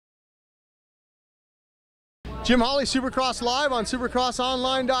Jim Holley, Supercross Live on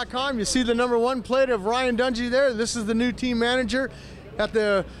supercrossonline.com. You see the #1 plate of Ryan Dungey there. This is the new team manager at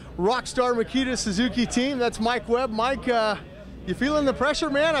the Rockstar Makita Suzuki team. That's Mike Webb. Mike, you feeling the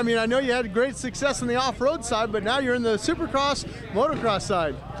pressure, man? I mean, I know you had great success on the off-road side, but now you're in the Supercross, motocross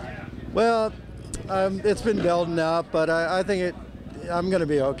side. Well, it's been building up, but I think I'm going to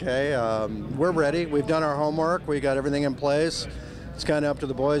be okay. We're ready. We've done our homework. We got everything in place. It's kind of up to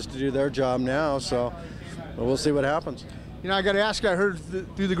the boys to do their job now, so we'll see what happens. You know, I got to ask, I heard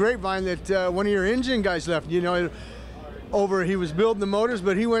through the grapevine that one of your engine guys left. You know, he was building the motors,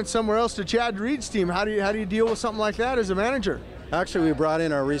 but he went somewhere else to Chad Reed's team. How do you deal with something like that as a manager? Actually, we brought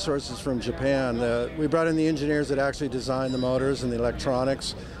in our resources from Japan. We brought in the engineers that actually designed the motors and the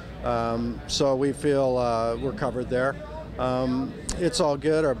electronics. So we feel we're covered there. It's all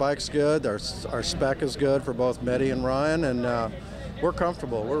good. Our bike's good. Our spec is good for both Mehdi and Ryan, and we're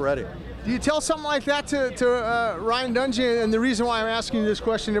comfortable. We're ready. Do you tell something like that to Ryan Dungey? And the reason why I'm asking you this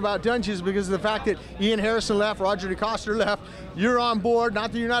question about Dungey is because of the fact that Ian Harrison left, Roger DeCoster left. You're on board.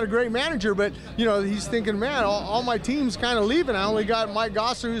 Not that you're not a great manager, but you know he's thinking, man, all my team's kind of leaving. I only got Mike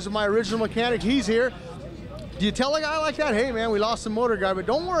Gosser, who's my original mechanic. He's here. Do you tell a guy like that, hey man, we lost the motor guy, but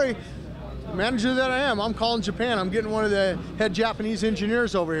don't worry, the manager that I am, I'm calling Japan. I'm getting one of the head Japanese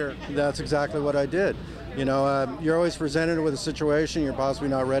engineers over here. That's exactly what I did. You know, you're always presented with a situation you're possibly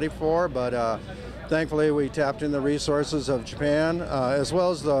not ready for, but thankfully we tapped in the resources of Japan, as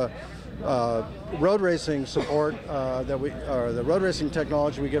well as the road racing support the road racing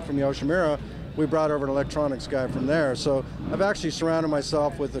technology we get from Yoshimura. We brought over an electronics guy from there. So I've actually surrounded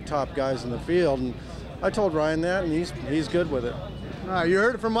myself with the top guys in the field, and I told Ryan that, and he's good with it. You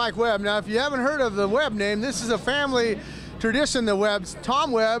heard it from Mike Webb. Now, if you haven't heard of the Webb name, this is a family tradition, the Webbs.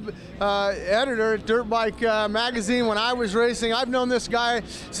 Tom Webb, editor at Dirt Bike magazine when I was racing. I've known this guy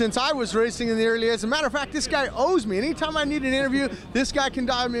since I was racing in the early days. As a matter of fact, this guy owes me. Anytime I need an interview, this guy can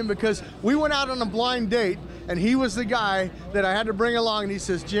dive me in because we went out on a blind date, and he was the guy that I had to bring along, and he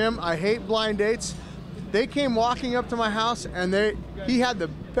says, Jim, I hate blind dates. They came walking up to my house, and he had the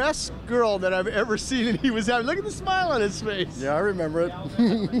best girl that I've ever seen, and he was having, look at the smile on his face. Yeah, I remember it.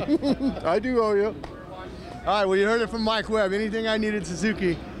 I do owe you. All right, well, you heard it from Mike Webb. Anything I needed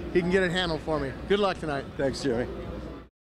Suzuki, he can get it handled for me. Good luck tonight. Thanks, Jimmy.